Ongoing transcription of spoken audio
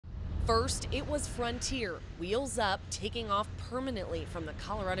First, it was Frontier, wheels up, taking off permanently from the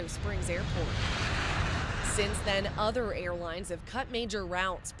Colorado Springs airport. Since then, other airlines have cut major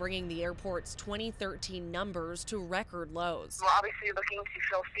routes, bringing the airport's 2013 numbers to record lows. We're obviously looking to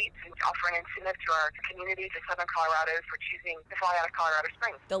fill seats and offer an incentive to our communities of Southern Colorado for choosing to fly out of Colorado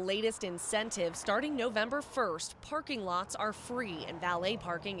Springs. The latest incentive, starting November 1st, parking lots are free and valet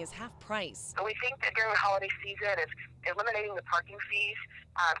parking is half price. We think that during the holiday season, eliminating the parking fees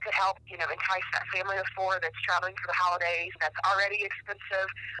could help, entice that family of four that's traveling for the holidays. That's already expensive.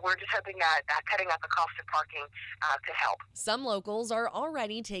 We're just hoping that cutting out the cost of parking could help. Some locals are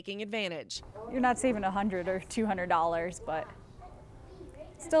already taking advantage. You're not saving $100 or $200, but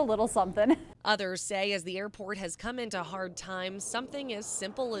still a little something. Others say as the airport has come into hard times, something as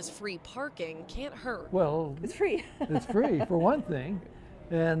simple as free parking can't hurt. Well, It's free. it's free for one thing,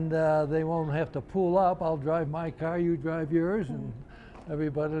 and they won't have to pull up. I'll drive my car, you drive yours, and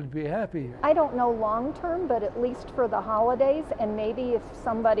everybody will be happy. I don't know long term, but at least for the holidays, and maybe if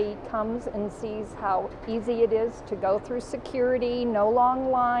somebody comes and sees how easy it is to go through security, no long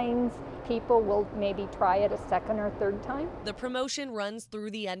lines, people will maybe try it a second or third time. The promotion runs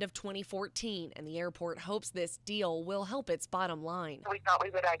through the end of 2014, and the airport hopes this deal will help its bottom line. We thought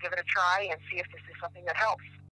we would give it a try and see if this is something that helps.